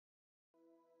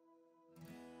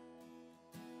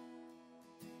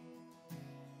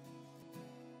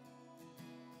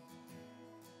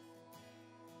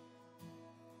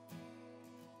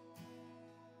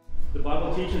The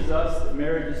Bible teaches us that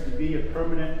marriage is to be a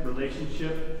permanent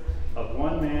relationship of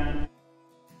one man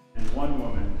and one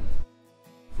woman,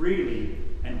 freely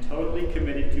and totally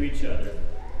committed to each other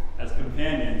as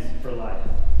companions for life.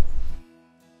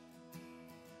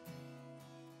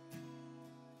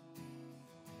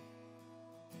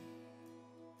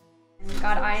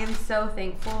 God, I am so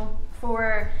thankful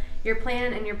for your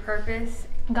plan and your purpose.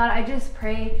 God, I just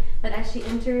pray that as she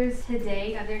enters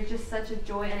today, God, there's just such a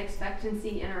joy and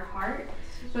expectancy in her heart.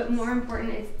 But more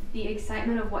important is the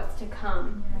excitement of what's to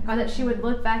come. God, that she would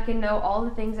look back and know all the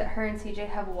things that her and CJ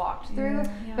have walked through,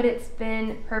 but it's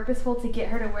been purposeful to get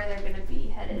her to where they're going to be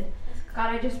headed. God,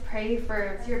 I just pray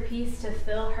for your peace to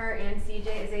fill her and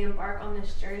CJ as they embark on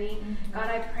this journey. God,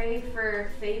 I pray for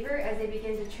favor as they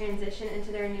begin to transition into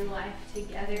their new life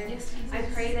together. I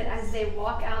pray that as they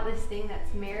walk out this thing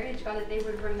that's marriage, God, that they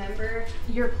would remember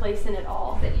your place in it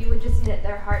all, that you would just knit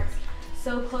their hearts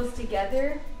so close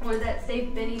together, or that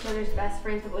they've been each other's best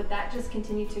friends, but would that just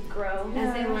continue to grow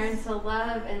as they learn to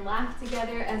love and laugh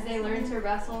together, as they learn to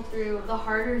wrestle through the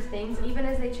harder things, even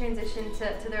as they transition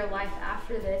to their life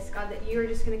after this. God, that you are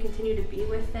just going to continue to be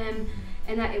with them,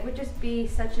 and that it would just be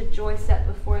such a joy set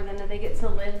before them, that they get to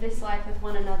live this life with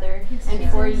one another and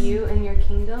for you and your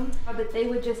kingdom. God, that they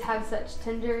would just have such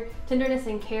tenderness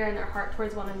and care in their heart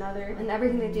towards one another, and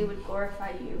everything they do would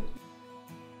glorify you.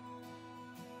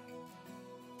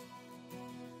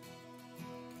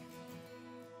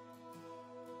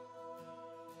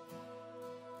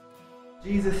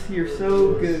 Jesus, you're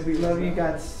so good. We love you,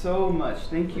 God, so much.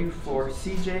 Thank you for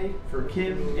CJ, for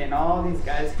Kim, and all these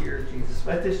guys here, Jesus.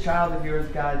 Let this child of yours,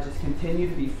 God, just continue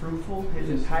to be fruitful his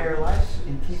entire life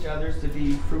and teach others to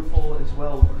be fruitful as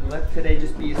well. Let today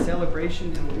just be a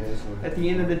celebration, and at the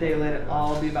end of the day, let it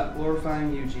all be about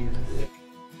glorifying you, Jesus.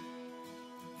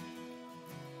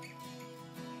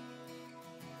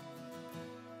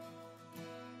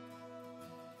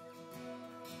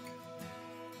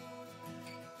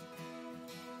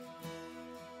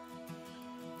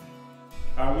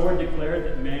 Our Lord declared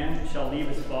that man shall leave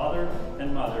his father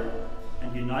and mother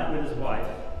and unite with his wife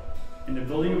in the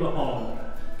building of a home,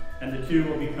 and the two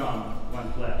will become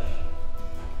one flesh.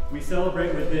 We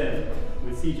celebrate with them,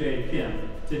 with CJ and Kim,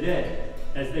 today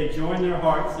as they join their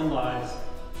hearts and lives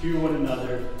to one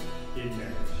another in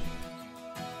marriage.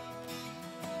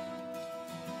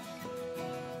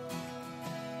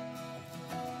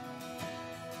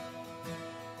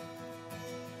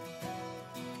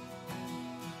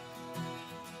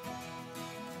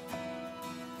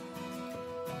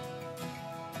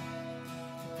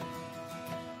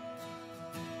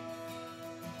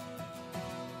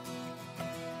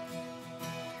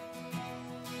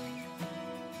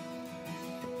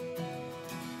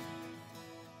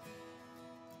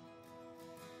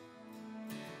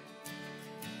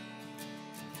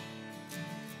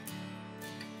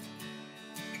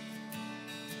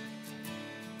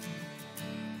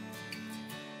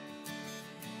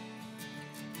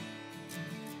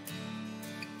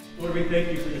 Lord, we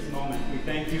thank you for this moment. We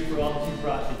thank you for all that you've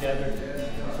brought together.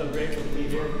 We're so grateful to be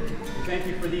here. We thank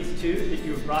you for these two that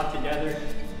you have brought together,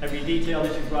 every detail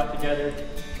that you've brought together.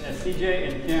 As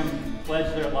CJ and Kim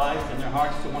pledge their lives and their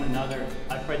hearts to one another,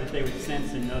 I pray that they would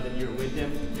sense and know that you're with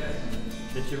them,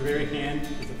 that your very hand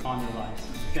is upon their lives.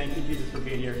 Thank you, Jesus, for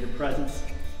being here. Your presence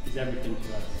is everything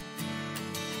to us.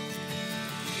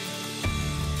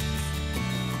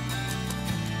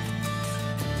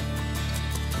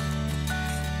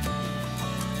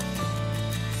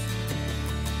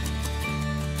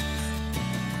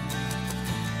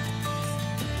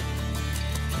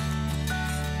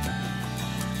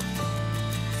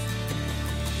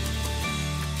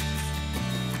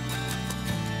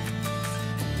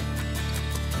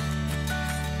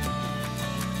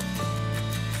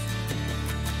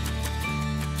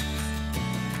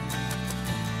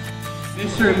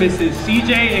 Mr. and Mrs.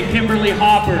 CJ and Kimberly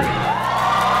Hopper.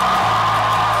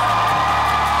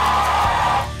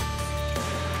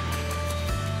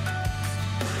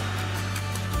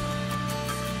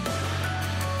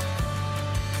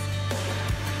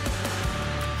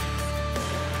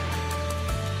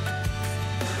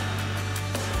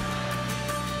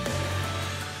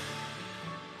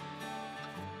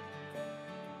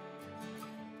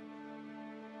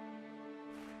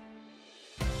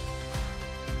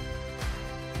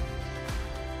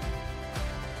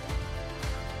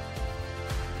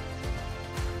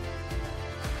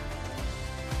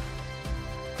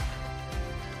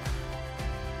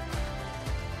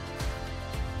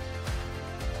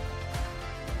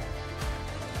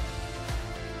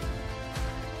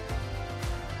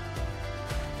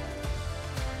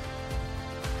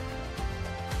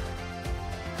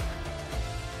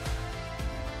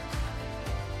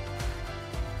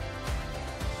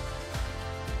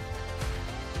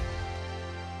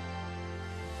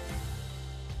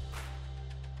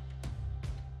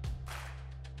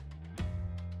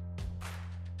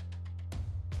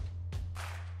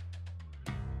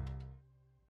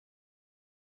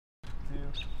 2,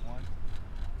 1.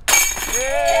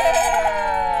 Yeah!